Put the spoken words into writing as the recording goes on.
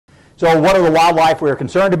So what are the wildlife we're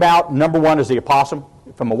concerned about? Number one is the opossum.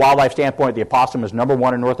 From a wildlife standpoint, the opossum is number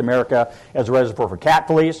one in North America as a reservoir for cat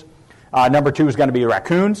fleas. Number two is going to be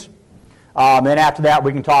raccoons. Then after that,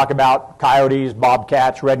 we can talk about coyotes,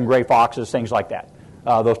 bobcats, red and gray foxes, things like that.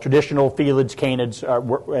 Those traditional felids, canids,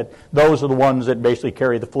 those are the ones that basically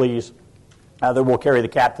carry the fleas that will carry the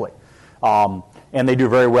cat flea. And they do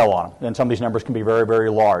very well on them. And some of these numbers can be very, very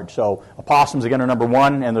large. So opossums, again, are number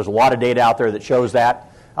one, and there's a lot of data out there that shows that.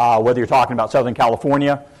 Whether you're talking about Southern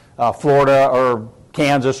California, Florida, or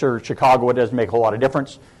Kansas, or Chicago, it doesn't make a whole lot of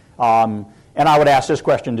difference. And I would ask this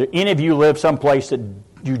question: do any of you live someplace that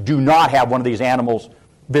you do not have one of these animals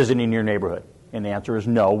visiting your neighborhood? And the answer is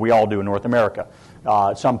no. We all do in North America,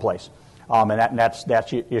 someplace. And that's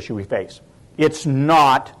the issue we face. It's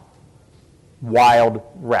not wild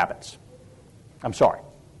rabbits. I'm sorry.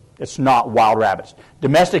 It's not wild rabbits.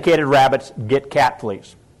 Domesticated rabbits get cat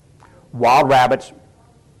fleas. Wild rabbits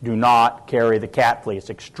do not carry the cat flea. It's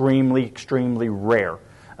extremely, extremely rare.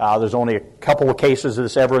 There's only a couple of cases of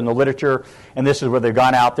this ever in the literature, and this is where they've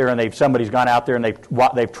gone out there and somebody's gone out there and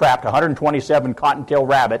they've trapped 127 cottontail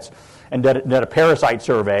rabbits and did a parasite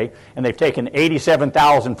survey, and they've taken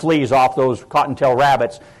 87,000 fleas off those cottontail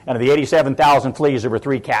rabbits, and of the 87,000 fleas, there were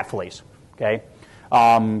 3 cat fleas. Okay,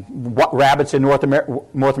 rabbits in North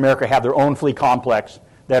America have their own flea complex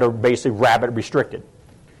that are basically rabbit restricted.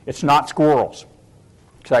 It's not squirrels.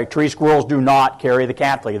 Sorry, tree squirrels do not carry the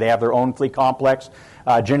cat flea. They have their own flea complex,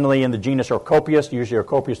 generally in the genus Orcopius, usually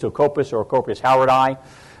Orcopius tocopus or Orcopius howardi.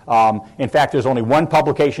 In fact, there's only one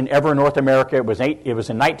publication ever in North America. It was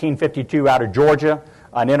in 1952 out of Georgia,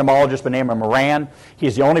 an entomologist by the name of Moran.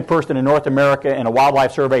 He's the only person in North America in a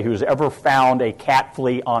wildlife survey who's ever found a cat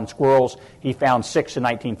flea on squirrels. He found 6 in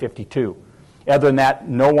 1952. Other than that,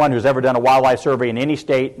 no one who's ever done a wildlife survey in any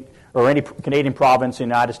state or any Canadian province in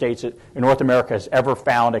the United States in North America has ever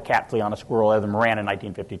found a cat flea on a squirrel other than Moran in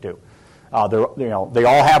 1952. They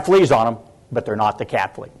all have fleas on them, but they're not the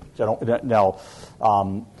cat flea. So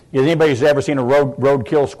anybody who's ever seen a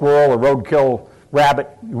roadkill squirrel or roadkill rabbit,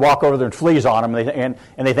 you walk over there and fleas on them, and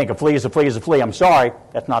they think a flea is a flea is a flea. I'm sorry,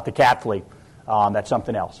 that's not the cat flea. That's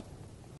something else.